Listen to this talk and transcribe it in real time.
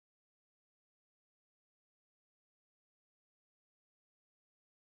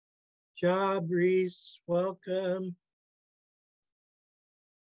job, Reese. Welcome.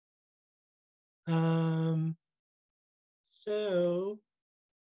 So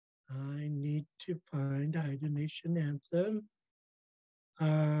I need to find Haida Nation anthem.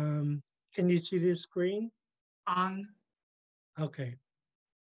 Can you see the screen? On. Okay.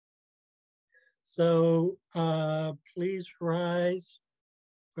 So please rise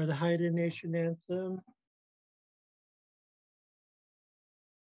for the Haida Nation anthem.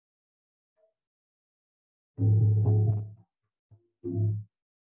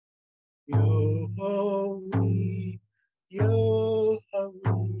 Yo ho wee, yo ho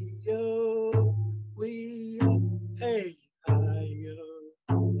wee, yo wee, hey hi yo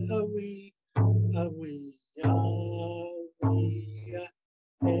ho wee, yo wee,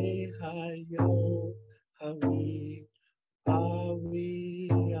 hey hi yo ho wee, wee,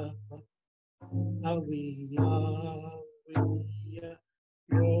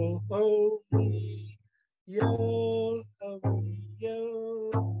 yo ho wee,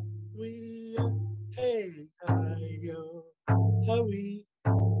 yo wee, hey hi yo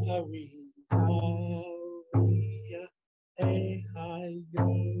wee, hey hi yo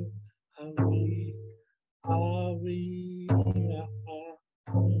wee, wee,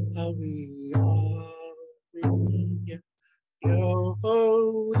 yo ho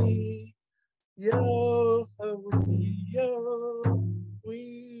wee, yo wee, yo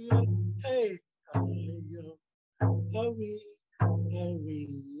wee, hey hi yo wee,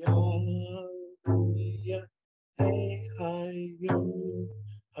 wee, hey hi yo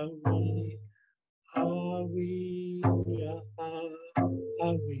wee, wee,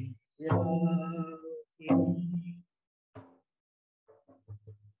 wee.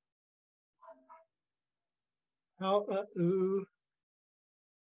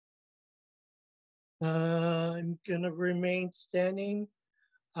 I'm gonna remain standing.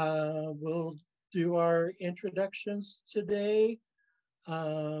 We'll do our introductions today.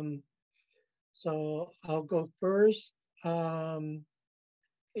 So I'll go first.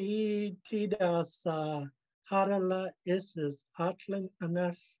 Tidas harala isis atlan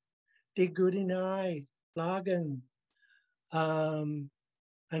anas digurinai lagan. I'm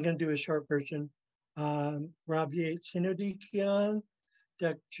going to do a short version. Rabbi Sinudikian,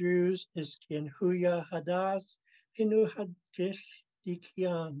 Dak Jews is Kin Huya Hadas, Hinu Hadish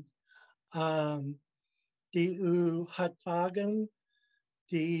Dikian, Di Hatagan,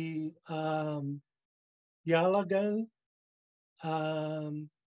 Di Yalagan,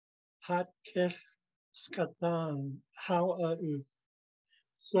 Hatkish Skatan, How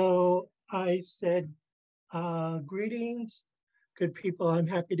So I said, greetings, good people. I'm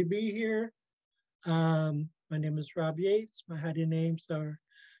happy to be here. My name is Rob Yates. My Haida names are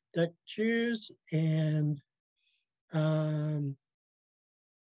Dutch Jews and Huya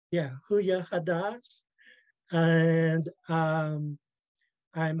Hadas. And I'm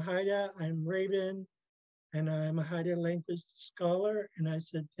Haida, I'm Raven, and I'm a Haida language scholar. And I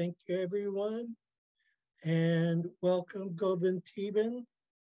said, thank you, everyone. And welcome, Goben Teben.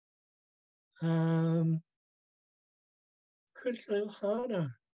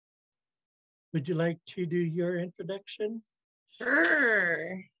 Hana, would you like to do your introduction?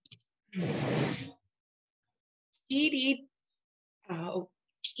 Sure. Kidi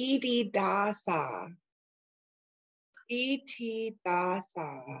Dasa. Iti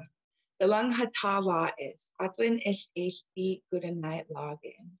Dasa. Dalang Hatawa is Atlin HHD Good Night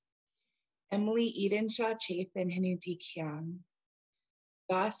Login. Emily Edenshaw Chafin Henu Dikyang.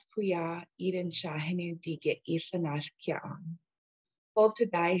 Das Puya Edenshaw Henu Dike Ishanash Kyang.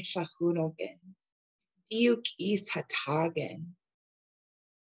 Voltadai Shahunogen. Diuk Is Hatagen.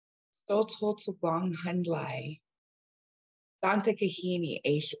 Soltol to Bong Hundlai. Danta Kahini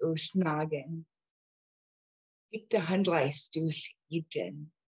Aish Ushnagen. Ikta Hundlai Stush Ijin.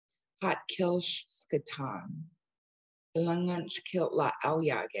 Hot Kilsh Skatan. Langanch Kilt La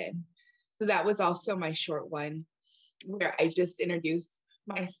Auyagen. So that was also my short one where I just introduce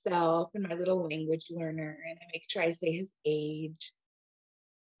myself and my little language learner and I make sure I say his age.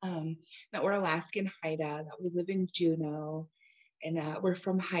 That we're Alaskan Haida, that we live in Juneau, and we're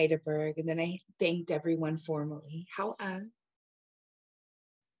from Heidelberg. And then I thanked everyone formally. Hana,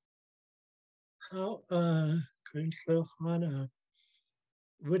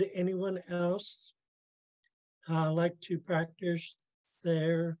 would anyone else like to practice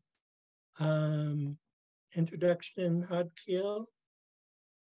their introduction, Xaad Kil?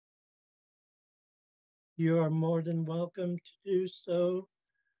 You are more than welcome to do so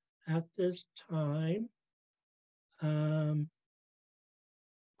at this time. I'll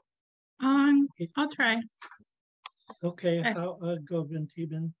try. Okay, how Goben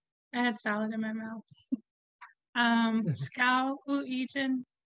Teben? I had salad in my mouth. Scow U Ejin,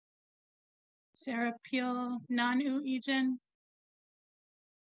 Sarah Peel Non U Ejin,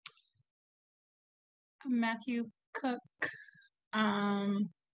 Matthew Cook,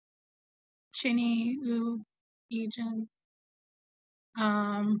 Chinny U Ejin,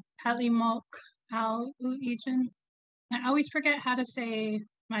 Hallie Mulk Al U Ejin. I always forget how to say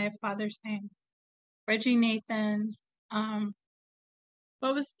my father's name. Reggie Nathan.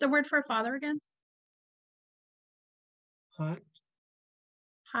 What was the word for father again? Hot.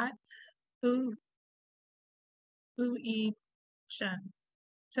 Hot. U E Shen.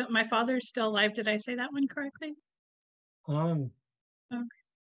 So my father's still alive. Did I say that one correctly? Okay.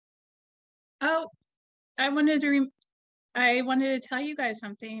 Oh, I wanted to tell you guys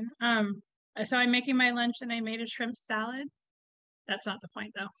something. So I'm making my lunch and I made a shrimp salad. That's not the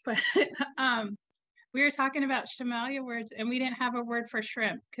point though, but we were talking about Shamalia words and we didn't have a word for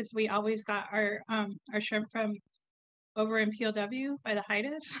shrimp because we always got our shrimp from over in POW by the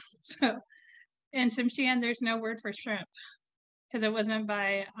Haidas. So in Tsimshian, there's no word for shrimp because it wasn't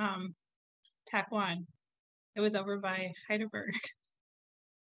by Taquan. It was over by Heidelberg.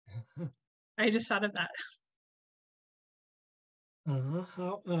 I just thought of that.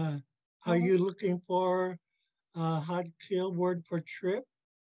 How are you looking for a hot kill word for trip?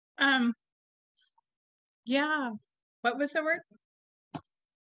 Yeah. What was the word?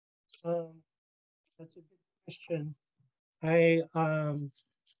 That's a good question. I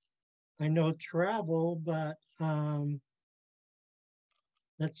know travel, but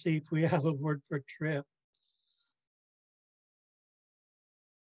let's see if we have a word for trip.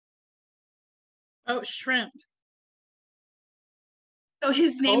 Oh, shrimp. So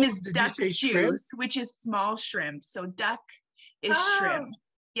his name is did duck you say shrimp? juice, which is small shrimp. So duck is Oh. shrimp.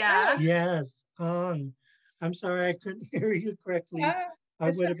 Yeah. Yes. I'm sorry I couldn't hear you correctly. I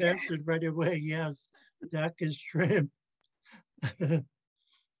would have answered right away. Yes, duck is shrimp.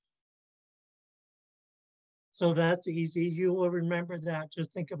 So that's easy. You will remember that.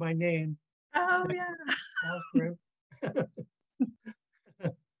 Just think of my name. Oh, yeah. Shrimp.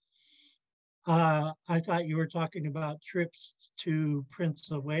 I thought you were talking about trips to Prince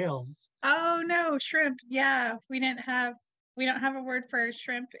of Wales. Oh no, shrimp. Yeah, we don't have a word for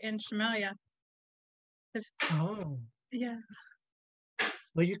shrimp in Shamalia. Oh. Yeah.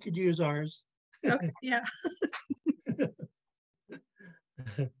 Well, you could use ours. Okay, yeah.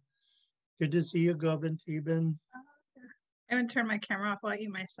 Good to see you, Govan Teben. I'm gonna turn my camera off while I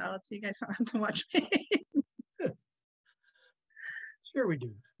eat my salad so you guys don't have to watch me. Sure we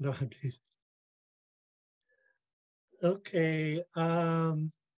do. No, I'm teasing. Okay.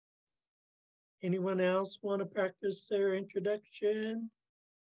 Anyone else want to practice their introduction?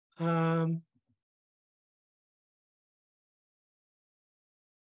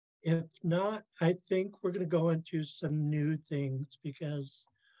 If not, I think we're going to go into some new things because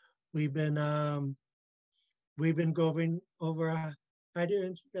we've been going over a idea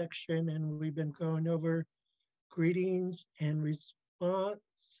introduction and we've been going over greetings and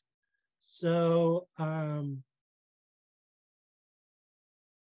response. So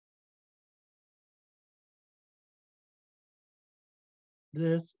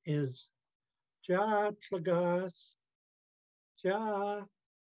this is Xaad Kil Class. Ja.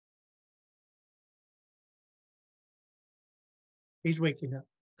 He's waking up.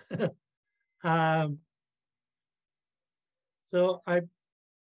 So I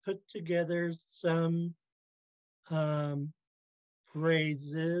put together some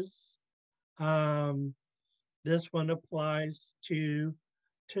phrases. This one applies to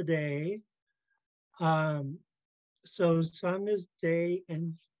today. So sun is day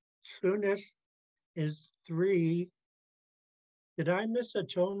and Shunesh is 3. Did I miss a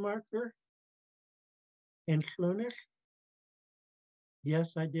tone marker in Shunesh?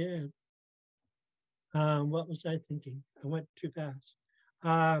 Yes, I did. What was I thinking? I went too fast.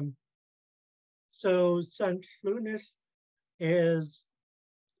 So sun Shunesh is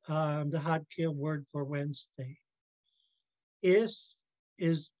the hot kill word for Wednesday. Is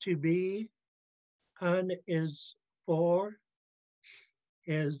to be, un is for,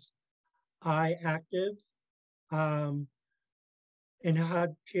 is I active. In hot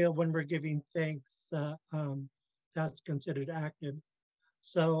kill, when we're giving thanks, that's considered active.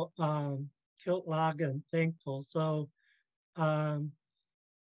 So kilt lagen, thankful. So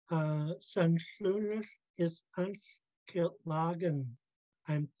Sanshlulish is kilt lagen.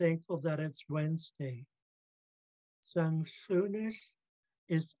 I'm thankful that it's Wednesday. Sanshlulish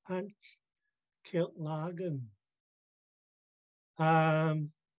is kilt lagen.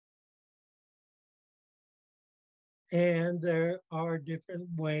 And there are different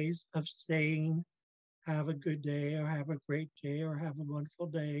ways of saying have a good day or have a great day or have a wonderful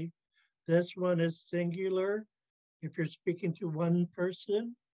day. This one is singular. If you're speaking to one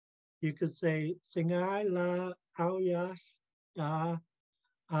person, you could say Singai la Auyash da,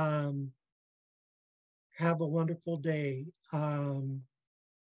 um, have a wonderful day. And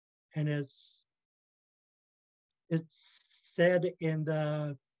it's said in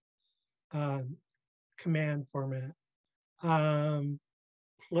the um, command format. Um,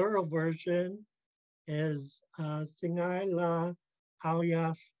 Plural version is Singai la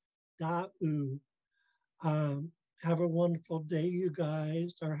Auyash da u. Um, have a wonderful day, you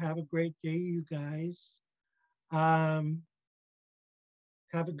guys, or have a great day, you guys. Um,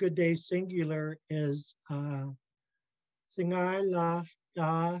 have a good day, singular is Singai la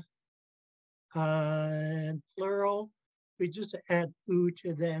da, and plural, we just add u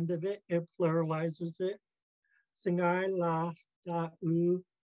to the end of it. It pluralizes it. Singai la da u.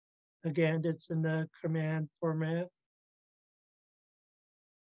 Again, it's in the command format.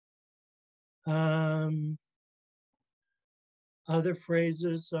 Other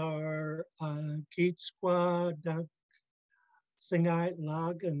phrases are Geet Squad, Singai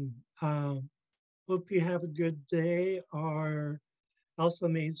Lagan. Hope you have a good day, or also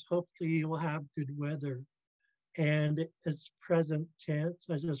means hopefully you will have good weather. And it's present tense.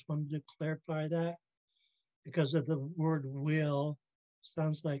 I just wanted to clarify that because of the word will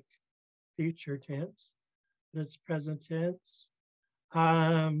sounds like future tense, but it's present tense.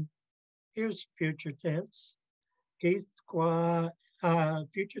 Here's future tense. Geet Squad,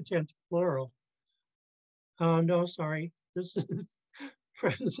 future tense plural. Oh, no, sorry. This is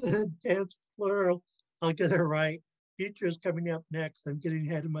present tense plural. I'll get it right. Future is coming up next. I'm getting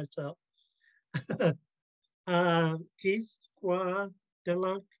ahead of myself. Keith Kwa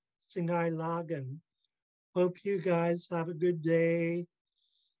Delunk Singai Lagan. Hope you guys have a good day,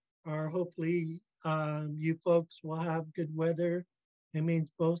 or hopefully you folks will have good weather. It means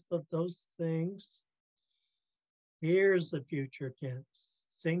both of those things. Here's the future tense,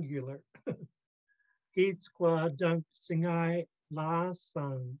 singular. Keith Kwa Dunk Singai La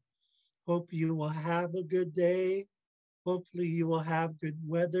Sang. Hope you will have a good day. Hopefully you will have good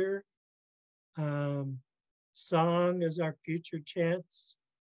weather. Song is our future tense.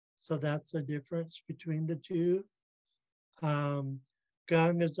 So that's the difference between the two. Gung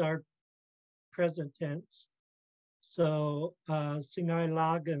is our present tense. So Singai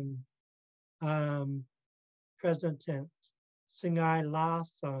Lagan, present tense. Singai La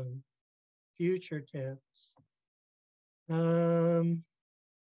Sung, future tense.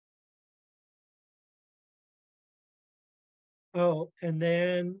 Oh, and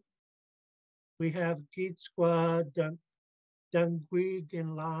then we have Geet Squad Dungui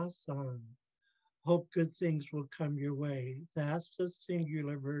Gin La Sung. Hope good things will come your way. That's the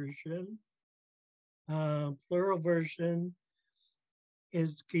singular version. Plural version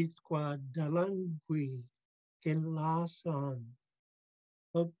is Geet Squad Dalungui Gin La Sung.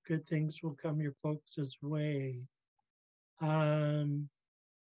 Hope good things will come your folks' way.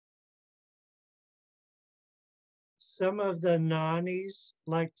 Some of the nannies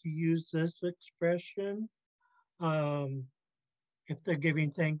like to use this expression if they're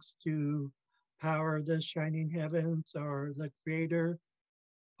giving thanks to power of the shining heavens or the creator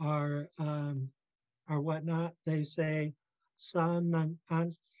or whatnot. They say, San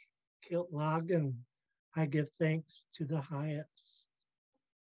Xaad Kil Class, I give thanks to the highest.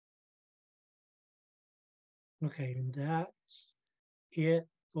 Okay, and that's it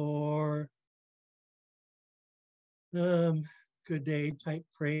for good day type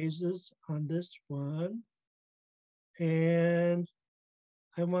phrases on this one. And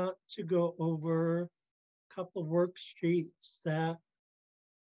I want to go over a couple worksheets that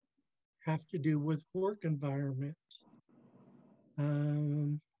have to do with work environment.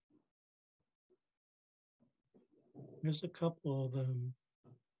 There's a couple of them.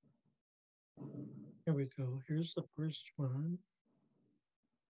 Here we go. Here's the first one.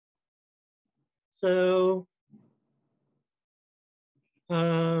 So,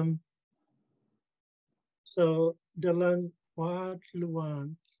 Dalan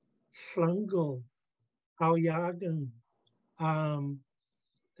Wadluan, Flungel, Aoyagan.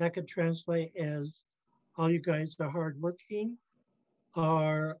 That could translate as all you guys are hardworking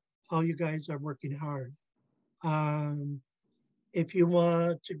or all you guys are working hard. If you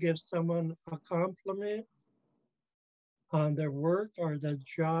want to give someone a compliment on their work or the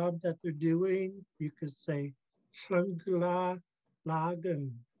job that they're doing, you could say, Flungla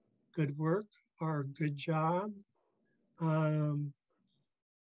Lagan, good work or good job. Flungla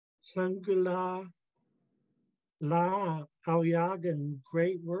La Aoyagan,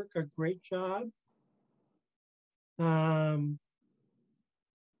 great work, a great job. Saudan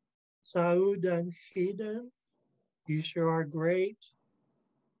Hidan, you sure are great.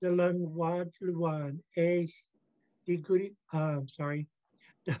 Dalan Wadluan, Diguri, sorry.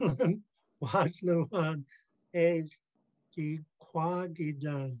 Dalan Wadluan,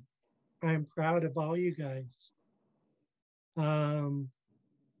 Kwagidan. I'm proud of all you guys.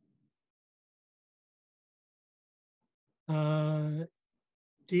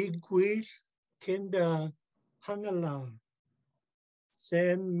 Digwit Kinda Hangala.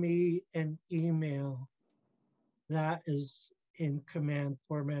 Send me an email. That is in command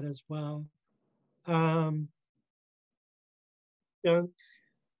format as well. Dunk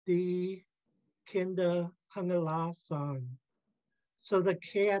the Kinda Hangala song. So the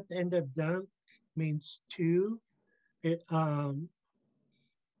K at the end of dunk means two. It,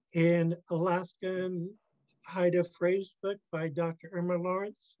 in Alaskan Haida phrase book by Dr. Irma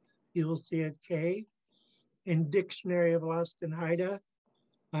Lawrence, you will see a K. In Dictionary of Alaskan Haida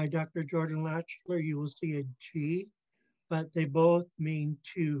by Dr. Jordan Latchler, you will see a G, but they both mean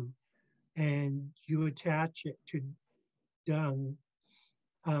two, and you attach it to dung,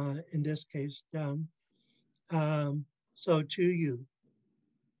 in this case, dung. So to you,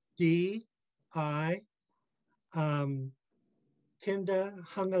 D, I, Kinda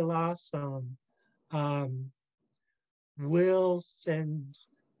Hangalasan, will send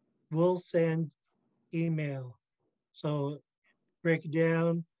email. So break it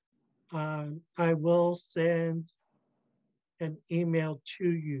down. I will send an email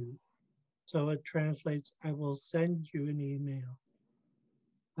to you. So it translates, I will send you an email.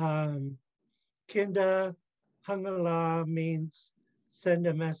 Kinda Hangala means send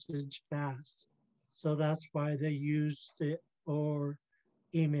a message fast. So that's why they used it or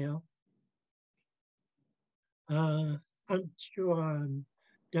email. Anchuan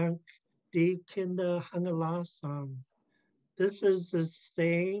Dunk Di Kinda Hangala song. This is the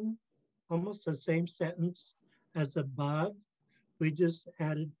same, almost the same sentence as above. We just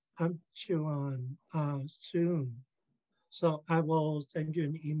added Anchuan soon. So I will send you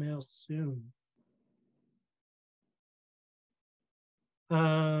an email soon.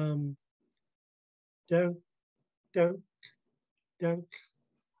 Dunk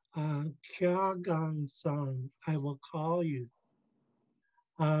Kyagang song, I will call you.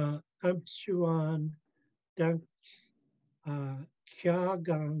 Amchuan Dunk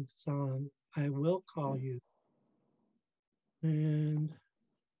Kyagang song, I will call you. And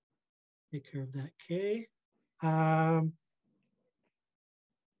take care of that K.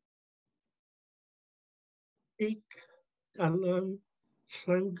 Ik Alun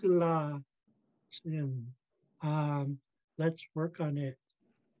Shlangula Chin. Let's work on it.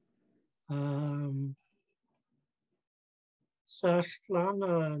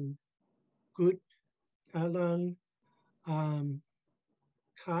 Sashlangan Gut Alan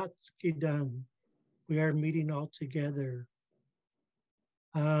Katskidan. We are meeting all together.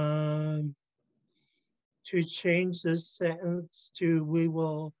 To change this sentence to we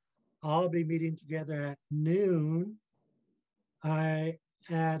will all be meeting together at noon, I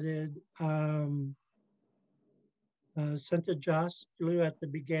added Santa Josh Blue at the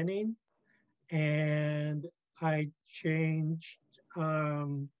beginning, and I changed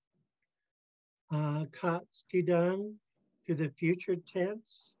Katskidan to the future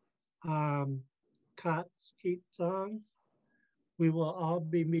tense. Katskitang. We will all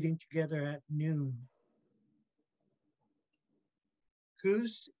be meeting together at noon.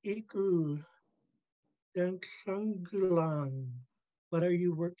 Goose Iku Dankanglang. What are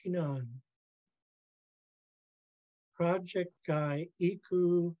you working on? Project Guy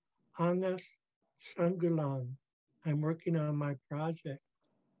Iku Angas Shangulang. I'm working on my project.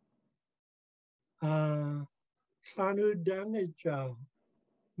 Klanu Dangaja.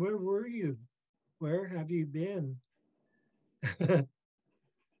 Where were you? Where have you been?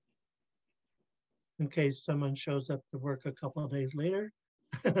 In case someone shows up to work a couple of days later.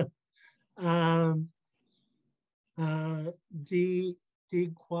 The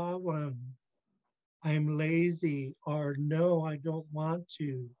Guawan. I'm lazy, or no, I don't want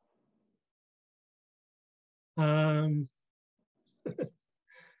to. And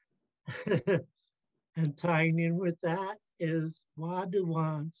tying in with that is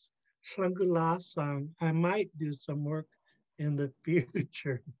Waduwan's Shangulasang. I might do some work in the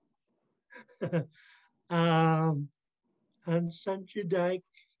future. And Sanjudai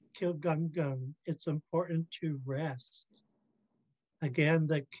Kilgungung, it's important to rest. Again,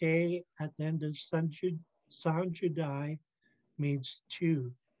 the K at the end of Sanjudai means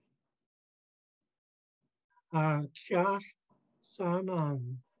two. Kya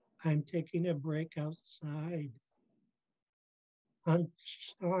Sanan, I'm taking a break outside.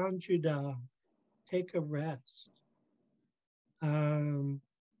 Anjuda, take a rest.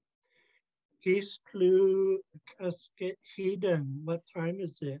 Gisklu Kasket Hidden, what time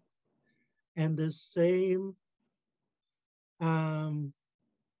is it? And the same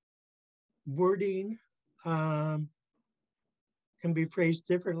wording can be phrased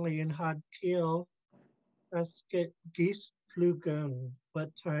differently in Xaad Kil Kasket Gisplugan,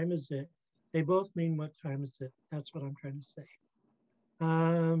 what time is it? They both mean what time is it? That's what I'm trying to say.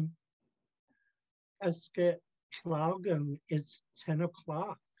 Kasket Klaugan, it's 10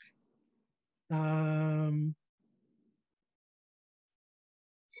 o'clock.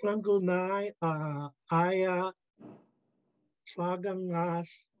 Klungunai Aya Klagangas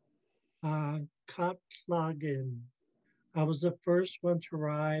Katlagin. I was the first one to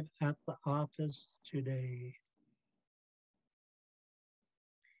arrive at the office today.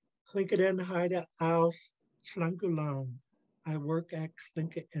 Klinket en Haida aus Klungulang. I work at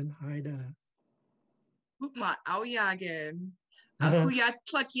Klinket en Haida. Hutma Aoyagen. Huyat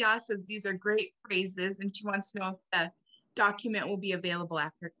Tlakia says these are great phrases, and she wants to know if the document will be available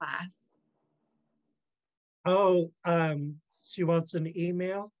after class. Oh, she wants an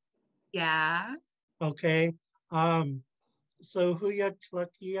email? Yeah. Okay. So Huyat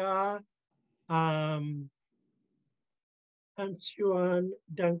Tlakia, Anchuan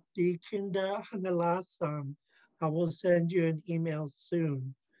Dankdi Kinda Hanalasam. I will send you an email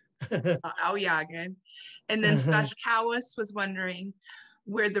soon. Aoyagen. And then Stashkawas was wondering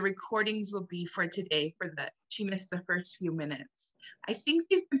where the recordings will be for today she missed the first few minutes. I think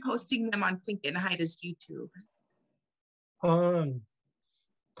they've been posting them on Klinket and Haida's YouTube. On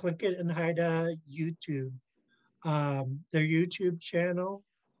Klinket and Haida YouTube, their YouTube channel,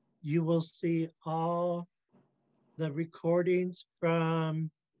 you will see all the recordings from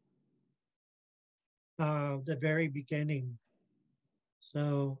the very beginning.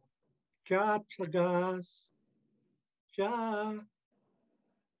 So, Ja Plagas, Ja.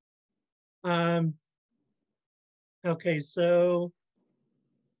 Okay, so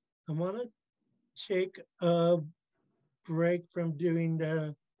I want to take a break from doing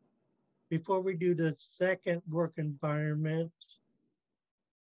before we do the second work environment.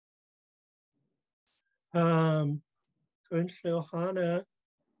 Kunshilhana,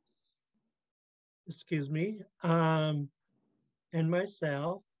 excuse me, and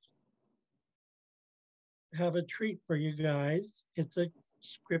myself have a treat for you guys. It's a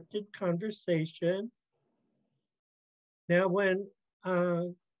scripted conversation. Now, when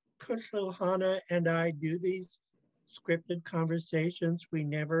Kunshilhana and I do these scripted conversations, we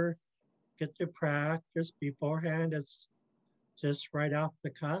never get to practice beforehand. It's just right off the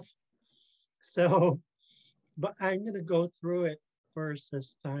cuff. So, but I'm going to go through it first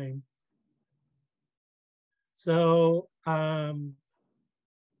this time. So, Huya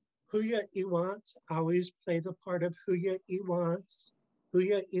Iwants, I always play the part of Huya Iwants.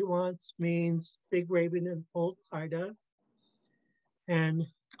 Huya Iwants means Big Raven and Old Haida. And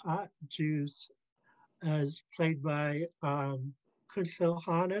Hot Juice is played by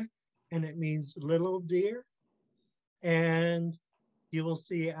Kunshilhana, and it means little deer. And you will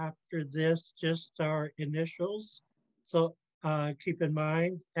see after this just our initials. So keep in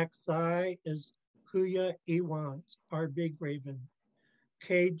mind, XI is Huya Iwant, our big raven.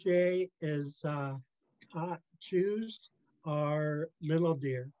 KJ is Hot Juice, our little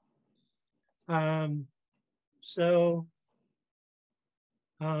deer. I'm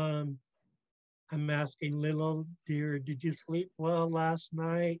asking little deer, did you sleep well last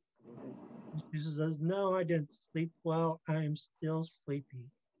night? She says, no, I didn't sleep well. I'm still sleepy.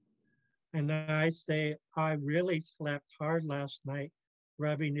 And I say, I really slept hard last night,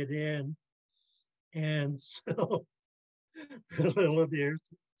 rubbing it in. And so little deer,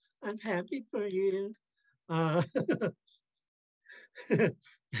 I'm happy for you.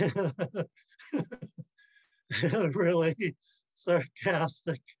 Really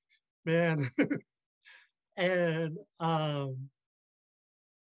sarcastic, man. And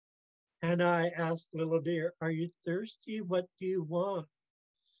I asked little deer, are you thirsty? What do you want?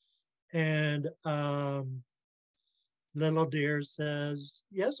 And little deer says,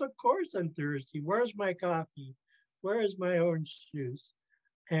 yes, of course I'm thirsty. Where's my coffee? Where is my orange juice?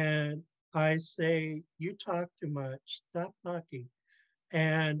 And I say, you talk too much. Stop talking.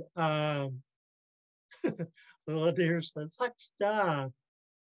 And little deer says, stop.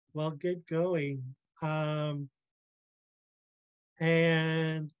 Well, get going. And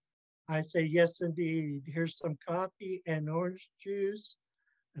I say, yes, indeed. Here's some coffee and orange juice.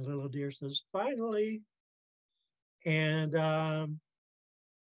 And little deer says, finally. And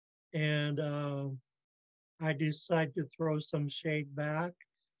I decide to throw some shade back.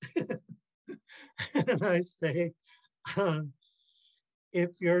 And I say, um, if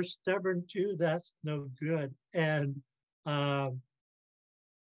you're stubborn too, that's no good. Um,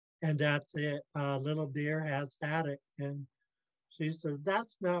 and that's it. Little dear has had it. And she says,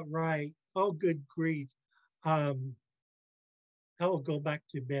 that's not right. Oh, good grief. Um, I will go back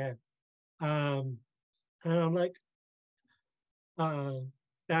to bed. Um, and I'm like, uh,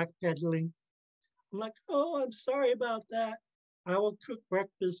 backpedaling. I'm like, oh, I'm sorry about that. I will cook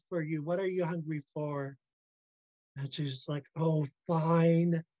breakfast for you. What are you hungry for? And she's like, oh,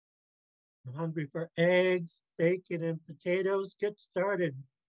 fine. I'm hungry for eggs, bacon, and potatoes. Get started.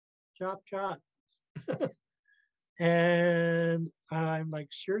 Chop, chop. And I'm like,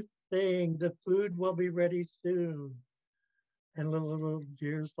 sure thing. The food will be ready soon. And little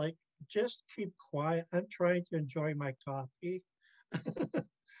dear's like, just keep quiet. I'm trying to enjoy my coffee.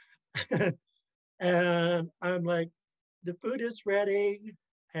 And I'm like, the food is ready.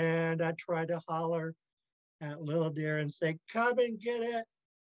 And I try to holler at little dear and say, come and get it.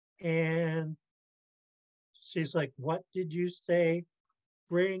 And she's like, what did you say?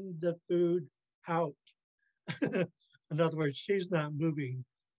 Bring the food out. In other words, she's not moving.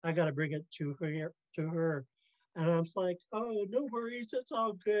 I got to bring it to her. And I'm like, oh, no worries. It's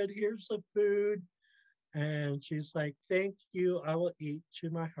all good. Here's the food. And she's like, thank you. I will eat to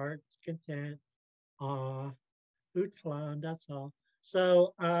my heart's content. Food flan, that's all.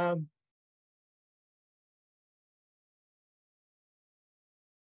 So,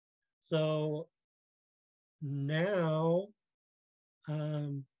 so now,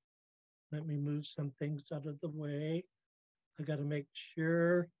 um, let me move some things out of the way. I got to make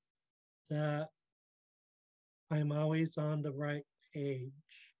sure that I'm always on the right page.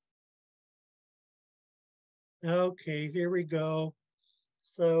 Okay, here we go.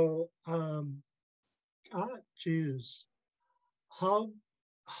 So, juice. Hog,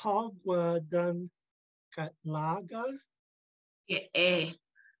 hogwadang katlaga. Eh,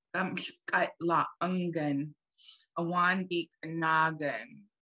 kat la ungan. Awan bik nagan.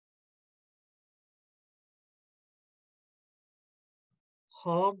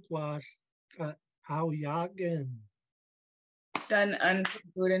 Hogwash katauyagan. Dan an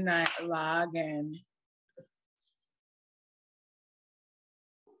na lagan.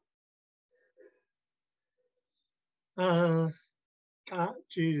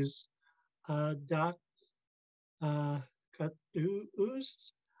 Juice. Dak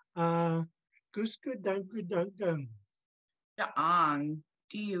katuus. Guskudangudangdang. Daang.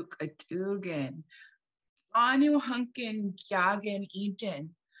 Diuk atugan. Planu hunkin gyagan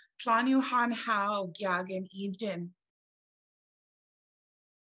eden. Planu han how gyagan eden.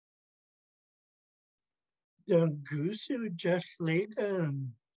 Dangusu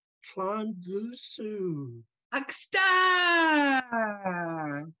jaslegan. Tlangusu. Aksta.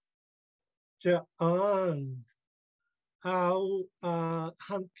 Jaan. How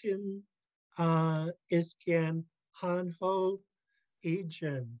Hunkin Iskan Hanho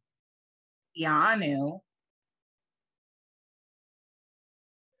Ajan. Yanu.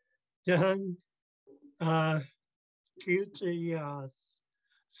 Dan Kutayas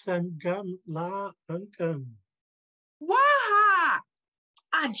Sangam La Unkam. Waha.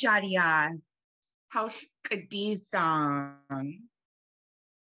 Ajarian. House kadisang.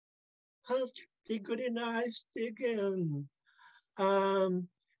 Hush, be good and nice again.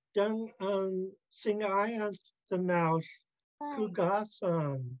 Dung Singayas the mouse,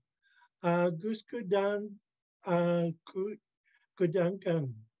 Kugasan, Guskudan,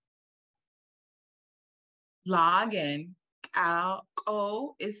 Kudankan. Lagan.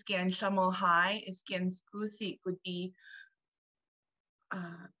 Ko iskan shamal high iskan skusi could be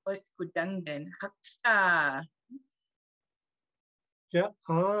kudangan. Haksta.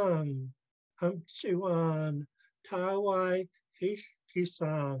 Ja'an, Hamchuan, Tawai,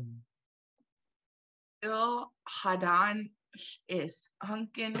 Kisan. Il hadan is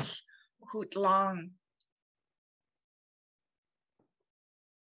hunkin hutlang.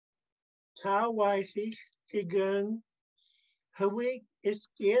 Tawai, Kigan, Hawik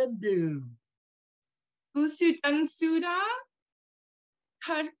Iskandu. Gusu dang suda.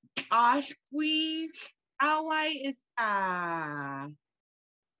 Ashqui. Awai is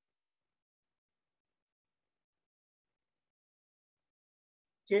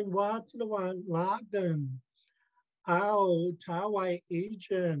Kinwatlawan Lagan, Ao, Tawai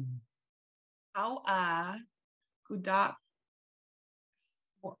Ajan. kudak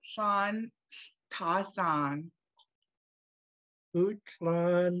shan tasan.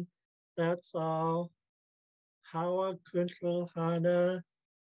 Utlan, that's all. Hawa Kuntlhana.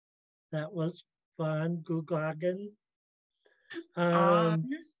 That was fun. Guglagan. On.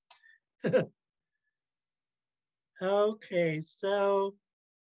 Okay, so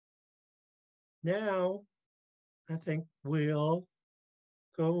now I think we'll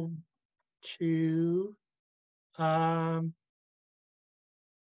go to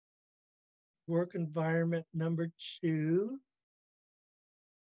work environment number 2.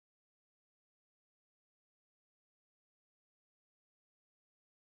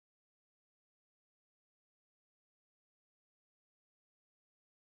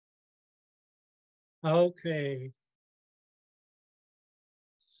 Okay.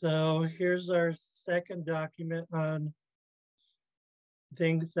 So here's our second document on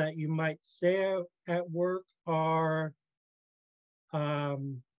things that you might say at work, or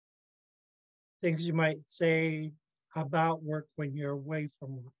things you might say about work when you're away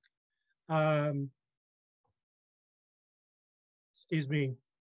from work. Excuse me.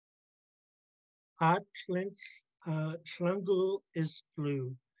 At Schlungel is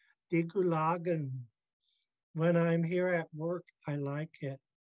flu. Digulagen. When I'm here at work, I like it.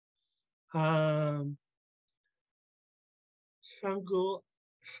 Schlungel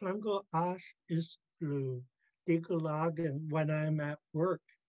ash is flu. Digulagen. When I'm at work,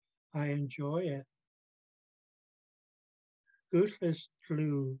 I enjoy it. Goose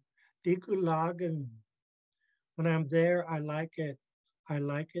flu. Digulagen. When I'm there, I like it. I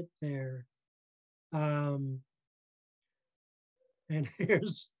like it there. And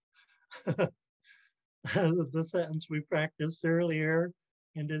here's the sentence we practiced earlier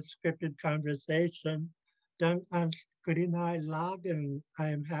in this scripted conversation. Dank an Kurinai Lagen, I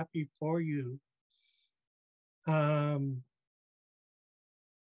am happy for you.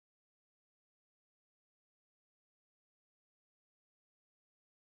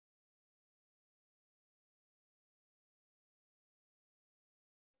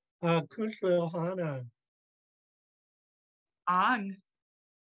 Kuntlhana, On.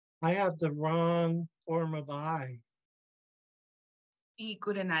 I have the wrong form of I. I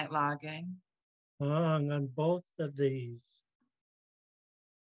good night logging. Wrong on both of these.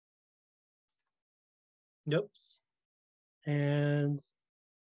 Oops. And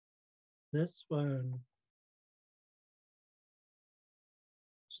this one.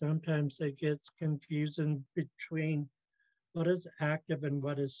 Sometimes it gets confusing between what is active and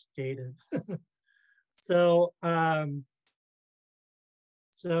what is stated. So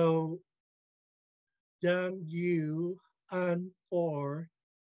done you on for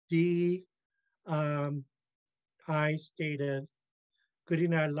D I stated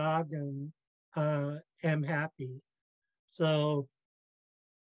Gurina Lagan am happy. So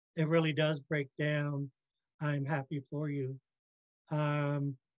it really does break down. I'm happy for you.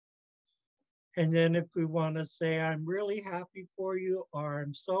 And then if we want to say I'm really happy for you or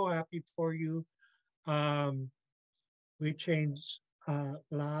I'm so happy for you, we change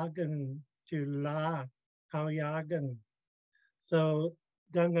lagen to la, haujagen. So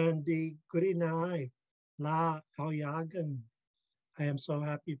dangan di kurinai, la haujagen. I am so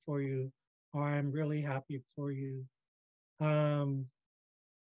happy for you, or I'm really happy for you.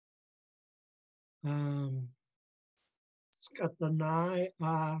 Skatanai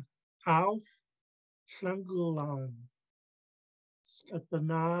auf Schlangulan.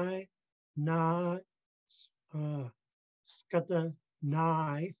 Skatanai na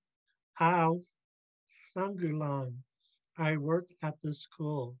Skatanai auf Schlangulan. I work at the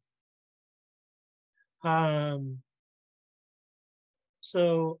school.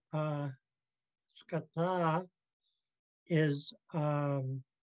 So skata is to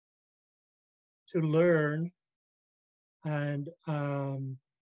learn, and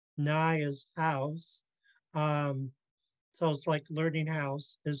nai is house. So it's like learning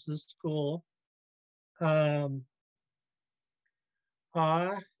house is the school.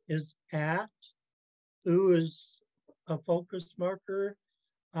 Is at. U is a focus marker.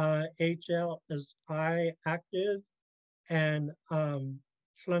 HL is I active, and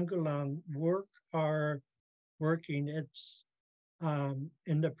Schlungelang work are working. It's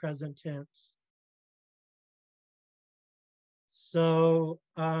in the present tense. So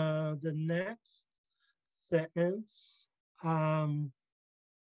the next sentence,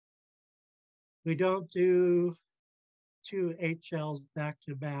 we don't do two HLs back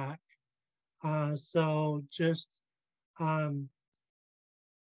to back. So just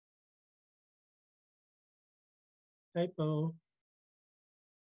typo.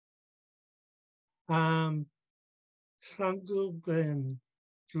 Schlungelgren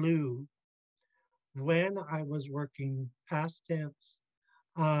flew when I was working past tense.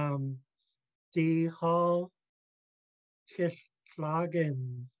 The hall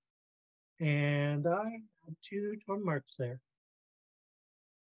Kishlagen. And I have 2 tone marks there.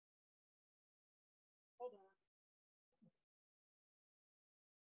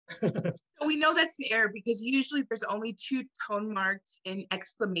 So we know that's an error because usually there's only 2 tone marks in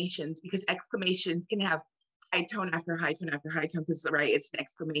exclamations, because exclamations can have high tone after high tone after high tone, because right, it's an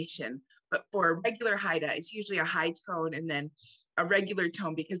exclamation. But for regular haida, it's usually a high tone and then a regular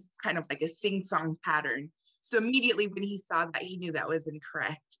tone, because it's kind of like a sing-song pattern. So immediately when he saw that, he knew that was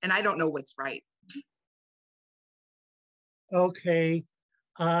incorrect. And I don't know what's right. Okay.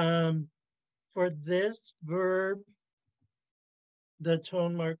 For this verb, the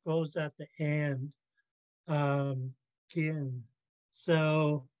tone mark goes at the end. Gin.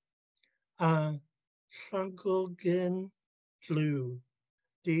 So, Shankulgin flu.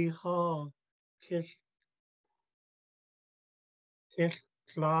 Diha kish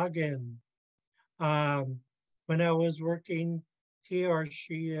klagen. When I was working, he or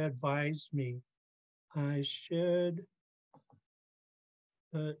she advised me I should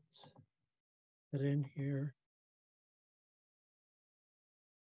put it in here.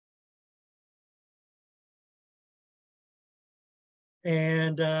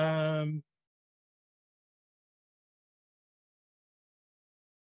 And I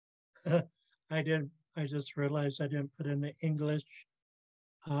just realized I didn't put in the English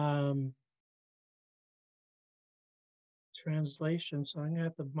translation. So I'm gonna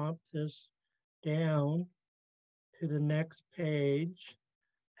have to bump this down to the next page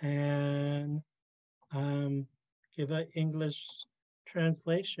and give an English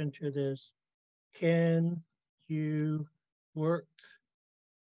translation to this. Can you work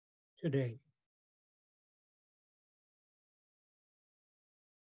today?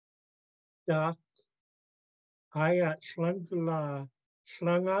 Doc, ayat shlangula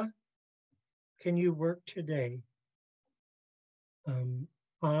shlanga. Can you work today? Ang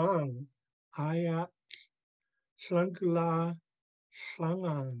ayat shlangula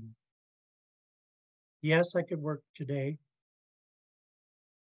shlangan. Yes, I could work today.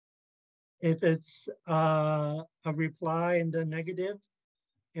 If it's a reply in the negative,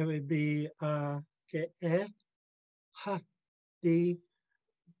 it would be ke ha di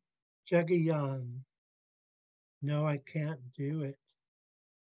jagayan. No, I can't do it.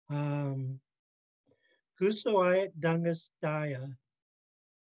 Gusto ayat dangas daya.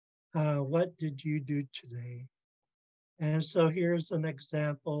 What did you do today? And so here's an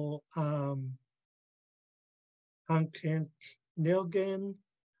example. Hankin Nilgin,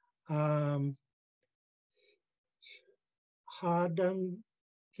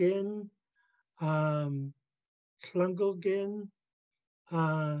 Hadangin, Klungelgin,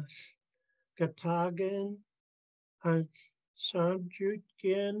 Gatagin,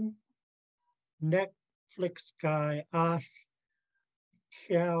 Sanjutgin, Netflix guy,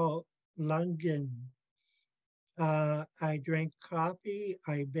 Kiao Lungin. I drank coffee,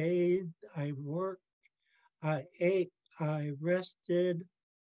 I bathed, I worked, I ate, I rested,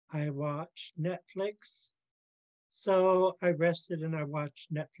 I watched Netflix. So I rested and I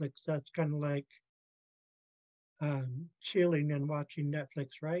watched Netflix. That's kind of like chilling and watching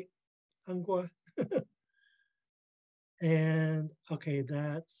Netflix, right? Angua. And okay,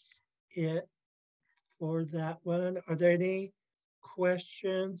 that's it for that one. Are there any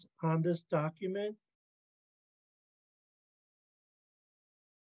questions on this document?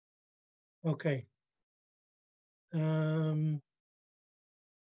 Okay.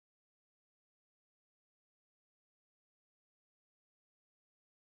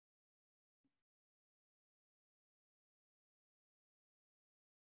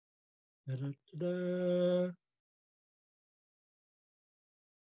 Da-da-da-da.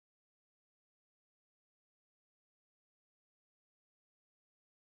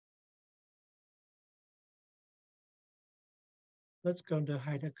 Let's go to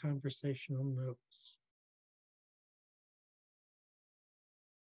hide a conversational notes.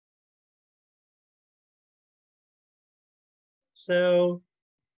 So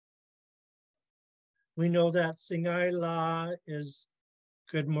we know that Singai La is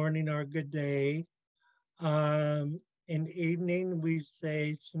good morning or good day. In the evening, we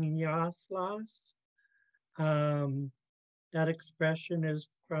say Siniaslas. That expression is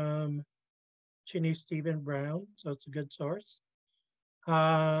from Chinny Stephen Brown, so it's a good source.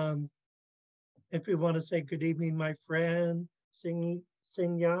 If we want to say good evening, my friend, Siniaslas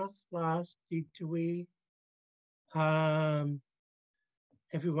Ditui.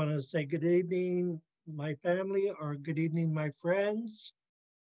 If we want to say good evening, my family, or good evening, my friends,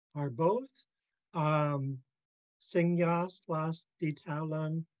 or both,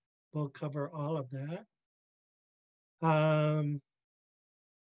 Singya/Ditalan will cover all of that. Sanudang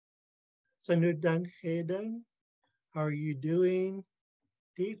Hayden, how are you doing?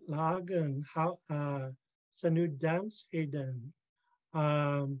 Deet Lagan, how Sanudang Hayden.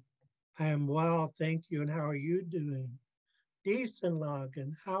 I am well, thank you. And how are you doing? Decent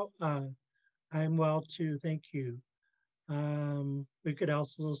Lagan, how I am well too, thank you. We could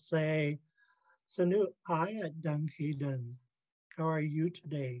also say Sanu Ayat Dang Hayden, how are you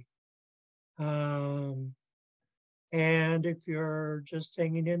today? And if you're just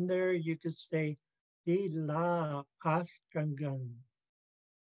hanging in there, you could say Di La Astrangan.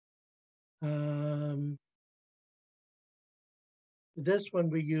 This one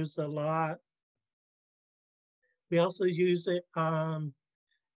we use a lot. We also use it in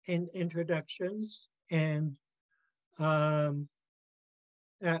introductions and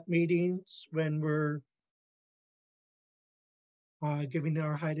at meetings when we're giving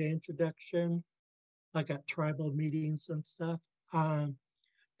our Haida introduction, like at tribal meetings and stuff.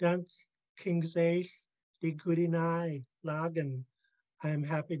 Dank Kingsafe, Di Gudinai, Lagan. I'm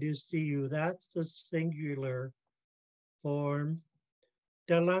happy to see you. That's the singular form.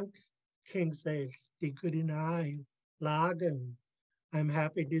 Dalank Kingsafe, Di Gudinai, Lagan. I'm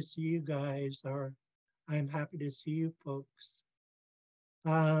happy to see you guys, or I'm happy to see you folks.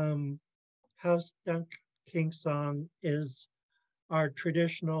 House Dunk King song is our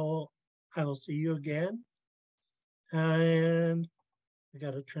traditional I will see you again. And I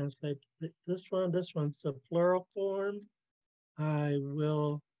got to translate this one. This one's the plural form. I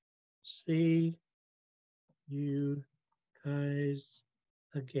will see you guys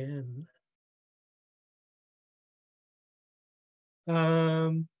again.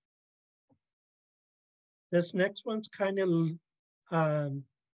 This next one's kind of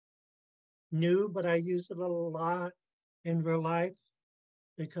new, but I use it a lot in real life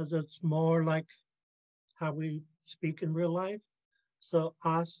because it's more like how we speak in real life. So,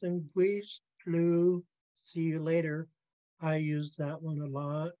 asen guis flu, see you later. I use that one a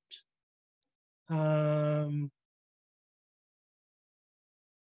lot.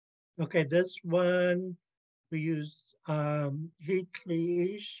 Okay, this one we use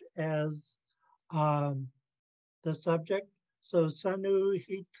hitliish as the subject. So, sanu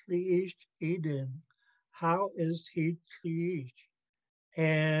hitliish eden. How is hitliish?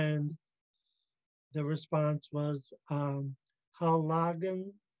 And the response was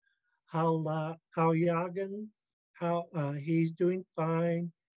halagan, hauyagan, how he's doing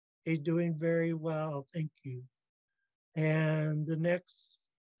fine. He's doing very well, thank you. And the next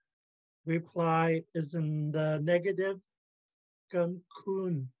reply is in the negative. Gun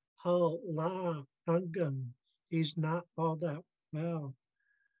kun ha la gun. He's not all that well.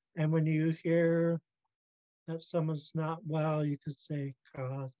 And when you hear that someone's not well, you could say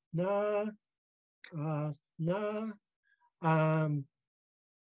na, na.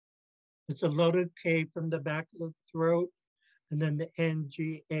 It's a loaded K from the back of the throat, and then the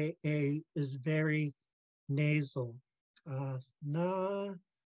NGAA is very nasal. Na,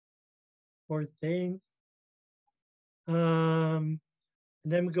 poor thing. And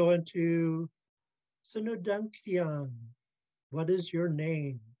then we go into Sinudunkian. What is your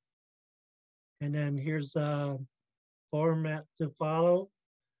name? And then here's a format to follow.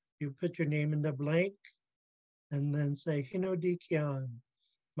 You put your name in the blank and then say Hinodikian.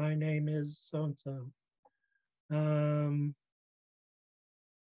 My name is so-and-so. Sanudang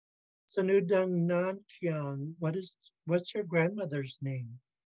Nankian. What's your grandmother's name?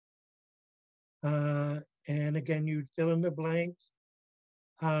 And again, you'd fill in the blank.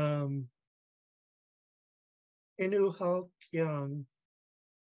 Inuhalkian.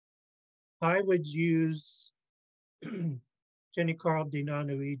 I would use Jenny Carl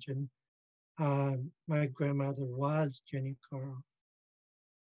Dinanuijan. My grandmother was Jenny Carl.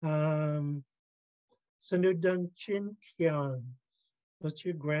 Sanudang Chinkian. What's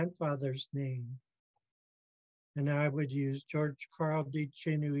your grandfather's name? And I would use George Carl D.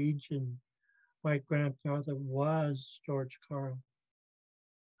 Chinuijan. My grandfather was George Carl.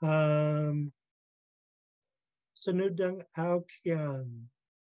 Sanudang Aukian.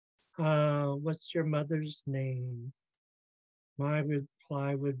 What's your mother's name? My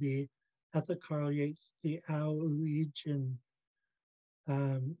reply would be Ethel Carl Yates, the Auijan.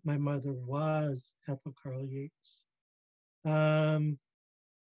 My mother was Ethel Carl Yates. And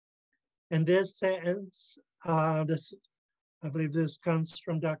this sentence, I believe this comes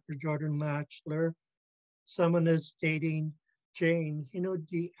from Dr. Jordan Latchler. Someone is stating, Jane,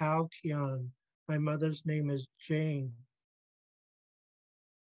 Hinodi Aukian. My mother's name is Jane.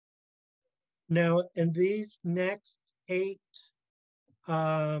 Now, in these next 8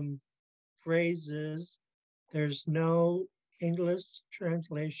 phrases, There's no English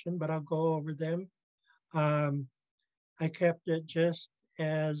translation, but I'll go over them. I kept it just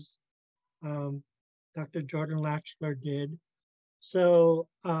as Dr. Jordan Latchler did. So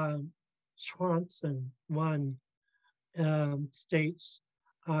Swanson, one, states,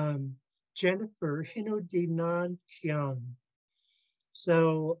 Jennifer Hinodinan Kyung.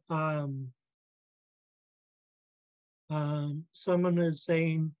 So someone is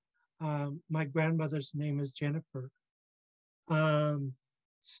saying, my grandmother's name is Jennifer.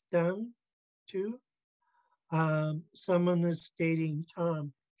 Stun, too. Someone is stating,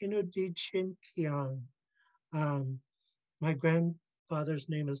 Tom, Hinodichin Kyung. My grandfather's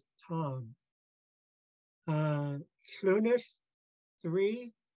name is Tom. Clunish,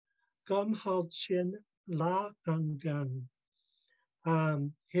 3, Gumhalchin La Ungun.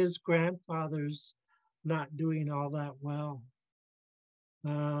 His grandfather's not doing all that well.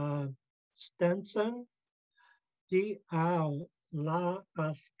 Stenson, Di Ao La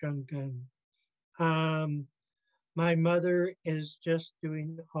Askangan. My mother is just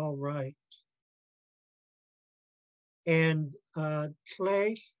doing all right. And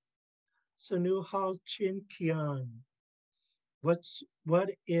Clay Sanuhal Chin Kian. What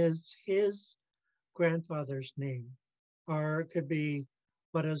is his grandfather's name? Or it could be,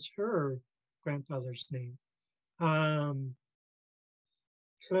 what is her grandfather's name? Klaun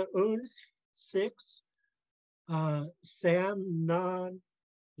 6, Sam Nan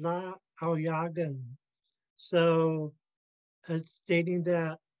La Aoyagan. So it's stating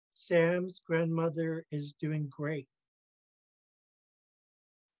that Sam's grandmother is doing great.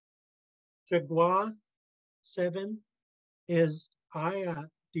 Chagua 7 is Aya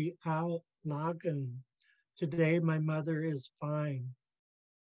Di Ao Lagan. Today my mother is fine.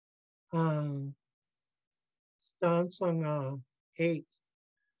 Stansanga 8,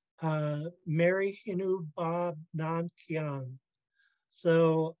 Mary Hinu Bob Nan Kian.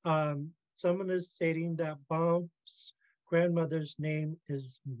 So someone is stating that Bob's grandmother's name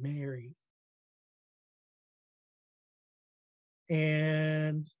is Mary.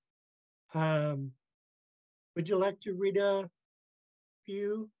 And would you like to read a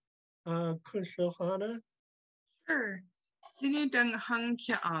few, Kunshohana? Sure. Sinu Dung Hung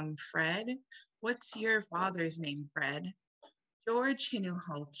Kiang, Fred. What's your father's name, Fred? George Hinu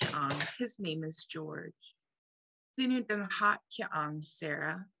Ho Kiang. His name is George. Sinu Dung Ha Kiang,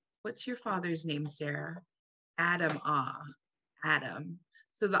 Sarah. What's your father's name, Sarah? Adam Adam.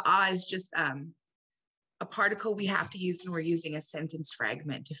 So the is just a particle we have to use when we're using a sentence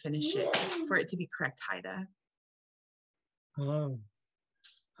fragment to finish it, for it to be correct, Haida.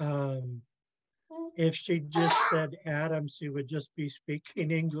 If she just said Adam, she would just be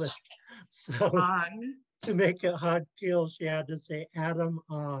speaking English. So to make it Xaad Kil, she had to say Adam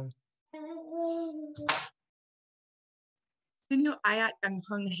on. Sinu ayat ang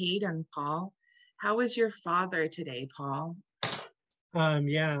hung haydang, Paul. How was your father today, Paul?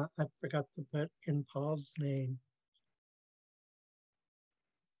 Yeah, I forgot to put in Paul's name.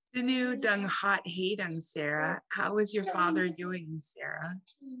 Sinu dung hot haydang, Sarah. How is your father doing, Sarah?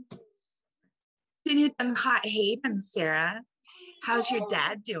 Sinu dung hot haydang, Sarah. How's your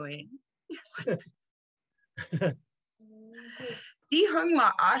dad doing? Di hung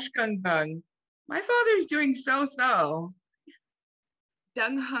la ashkang dung. My father's doing so-so.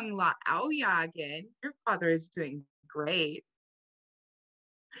 Dung hung la aoyagan. Your father is doing great.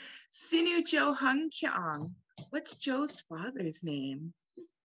 Sinu Jo hung kiang. What's Joe's father's name?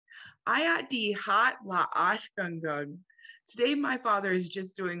 Ayat di hat la ashkang dung. Today my father is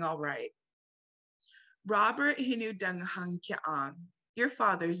just doing all right. Robert hinu dung hung kiang. Your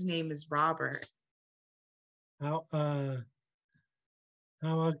father's name is Robert. How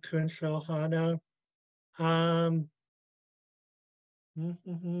Kunshohana.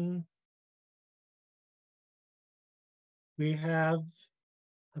 We have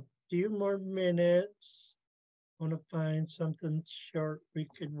a few more minutes. I want to find something short we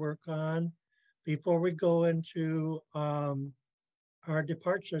could work on before we go into our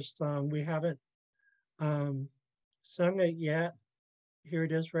departure song. We haven't sung it yet. Here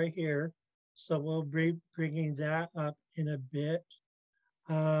it is right here. So we'll be bringing that up in a bit.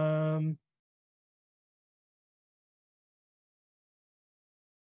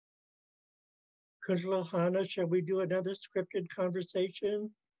 Kunshohana, shall we do another scripted conversation?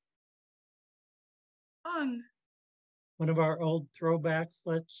 One of our old throwbacks.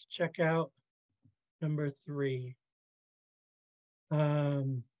 Let's check out number 3.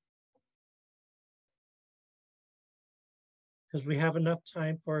 Because we have enough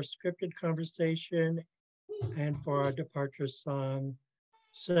time for a scripted conversation and for our departure song.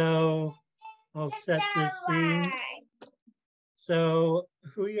 So I'll set the scene. So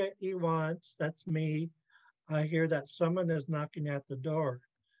who he wants, that's me. I hear that someone is knocking at the door.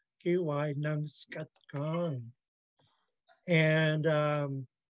 Kiwai nang skat gong. And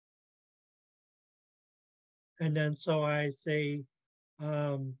then so I say,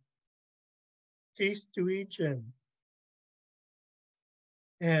 peace to each and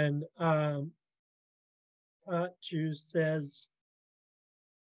Chu says,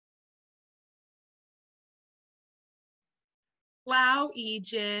 Lao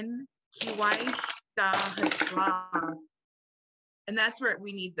Ejin, Kiwaish da Hasla. And that's where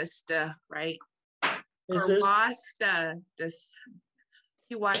we need the sta, right? is Or this wasta, this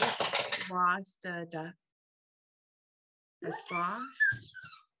Kiwaish wasta da Hasla.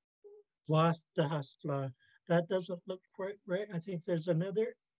 wasta hasla? That doesn't look quite right. I think there's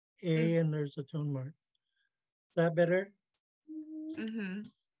another A and there's a tone mark. Is that better? Mm-hmm.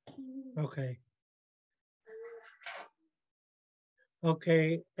 Okay.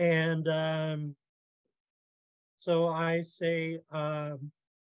 Okay, and so I say, Kwa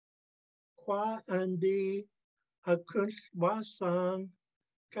andi akuns wasan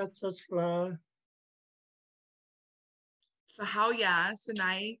katsasla. Fahauya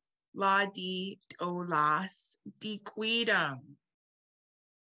Sanai La di Olas di Quidam.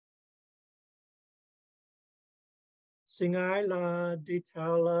 Singai la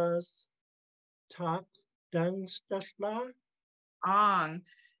ditalas tak dang stasla. Ong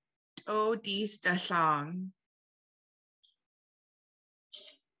O di Stashang.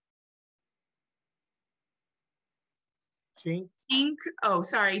 Chink. Chink, oh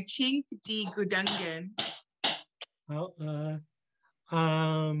sorry, Chink di Gudungan.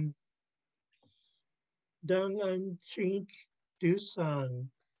 Dung an chink dusan.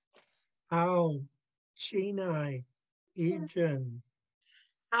 How chinai ejan.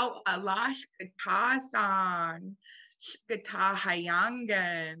 How Alash Katasan. Gata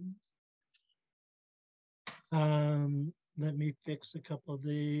Hayangan. Let me fix a couple of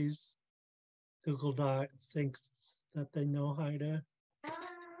these. Google Docs thinks that they know how to.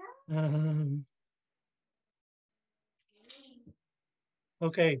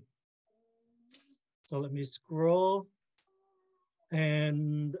 Okay, so let me scroll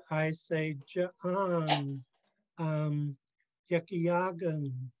and I say Ja'an,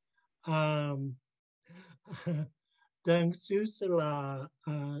 Yakiyagan, Deng Susila,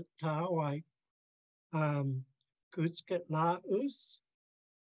 Tawai, Kutsket Laus.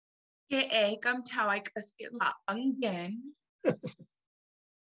 Kam Tawai Kaskit La Ungen.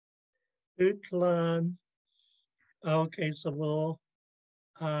 Utlan. Okay, so we'll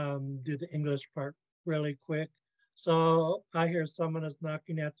do the English part really quick. So I hear someone is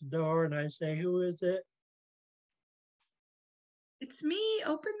knocking at the door and I say, who is it? It's me,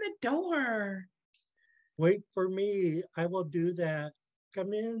 open the door. Wait for me, I will do that.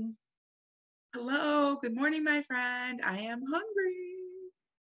 Come in. Hello, good morning, my friend. I am hungry.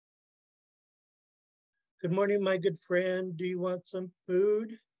 Good morning, my good friend. Do you want some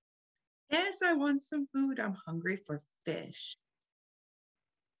food? Yes, I want some food. I'm hungry for fish.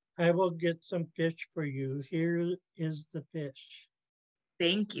 I will get some fish for you. Here is the fish.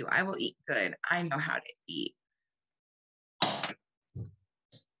 Thank you. I will eat good. I know how to eat.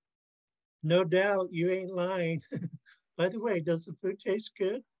 No doubt, you ain't lying. By the way, does the food taste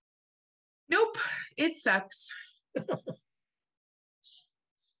good? Nope, it sucks.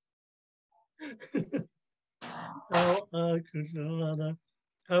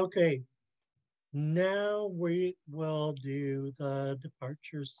 Okay, now we will do the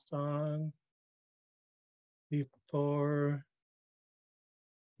departure song before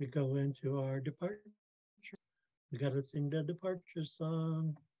we go into our departure. We got to sing the departure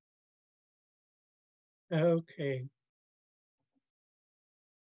song. Okay.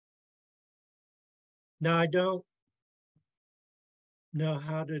 Now I don't know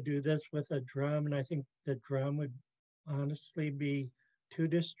how to do this with a drum, and I think the drum would honestly be too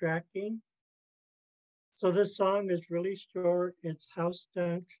distracting. So this song is really short. It's House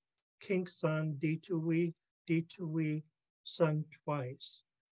Dunk, King Son, D2We, sung twice,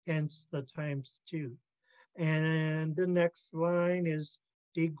 hence the times two. And the next line is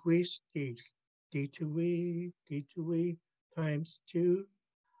Diguistis, D2We, times two.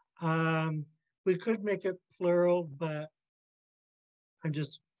 We could make it plural, but I'm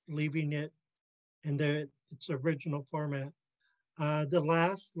just leaving it in its original format. The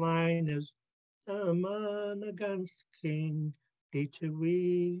last line is Tamanagans King,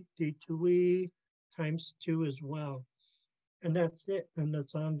 D2We, times two as well. And that's it, and the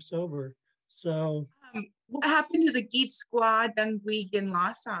song's over. So what happened to the Geet Squad Dungwegan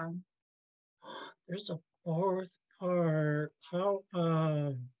Law song? There's a fourth part. How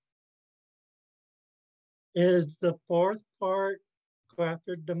is the fourth part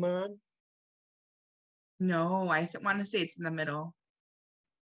Grafted Demand? No, I want to say it's in the middle.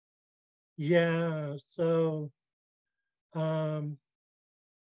 Yeah, so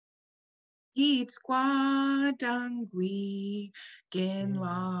Heat squad dangui gin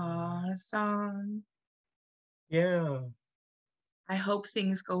la song. yeah. I hope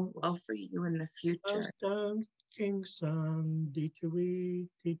things go well for you in the future. House down King Song, D2E,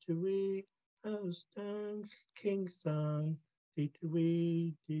 D2E, House down King Song,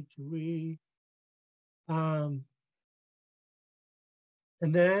 D2E, D2E. And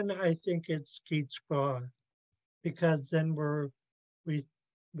then I think it's Skeet Squaw, because then we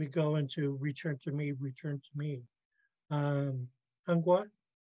go into Return to Me, Return to Me. Angwa?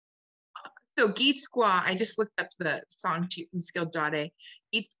 So Geet Squaw, I just looked up the song sheet from Skill.a.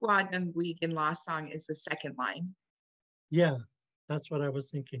 Geet Squaw Dungweek and Lost Song is the second line. Yeah, that's what I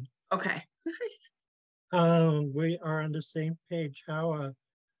was thinking. Okay. We are on the same page. How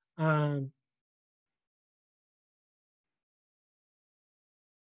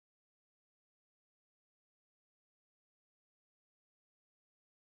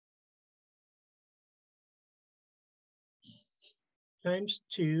times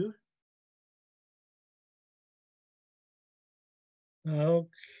 2.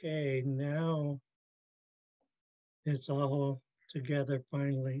 Okay, now it's all together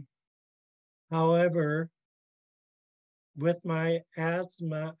finally. However, with my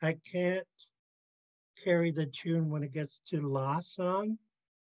asthma, I can't carry the tune when it gets to Lost Song.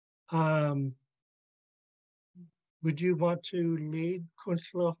 Would you want to lead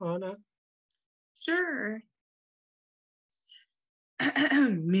Kunshlohana? Sure.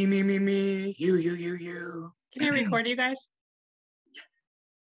 Me, you. Can I record you guys?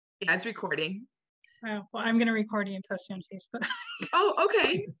 Yeah, it's recording. Oh, well, I'm going to record you and post you on Facebook. Oh,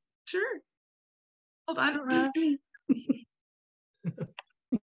 okay. Sure. Hold on.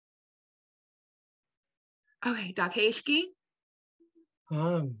 Okay, Dakeshki.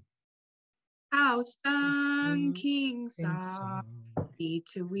 House done King Song. D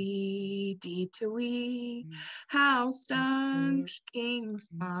to we. House done King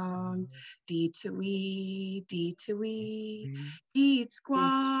Song. D to we. Eat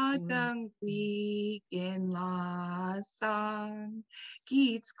squad dung we in la song.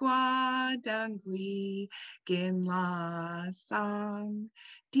 Eat squad dung we in la song.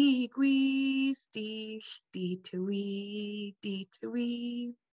 D to we.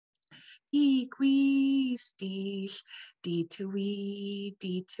 Equistis, D2E,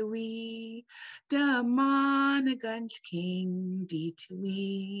 the Monagunch King,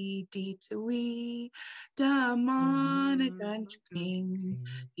 D2E, the Monagunch King,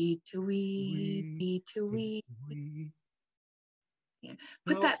 D2E. Yeah.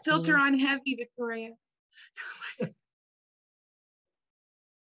 Put that filter on heavy, Victoria.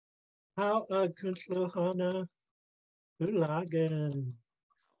 How Kunshlohana Ulagan.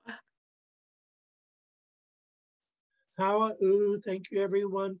 Thank you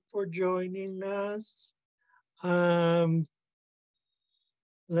everyone for joining us. Let's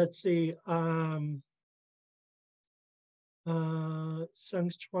see. Sung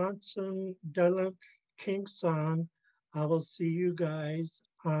Swanson, Dylan Kingston. I will see you guys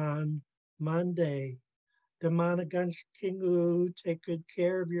on Monday. Damanagunsh Kingu, take good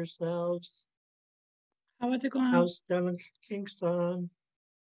care of yourselves. How's it going? House Dylan Kingston.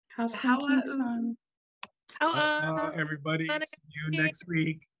 House Dylan Kingston. Everybody, see you next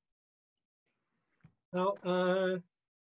week.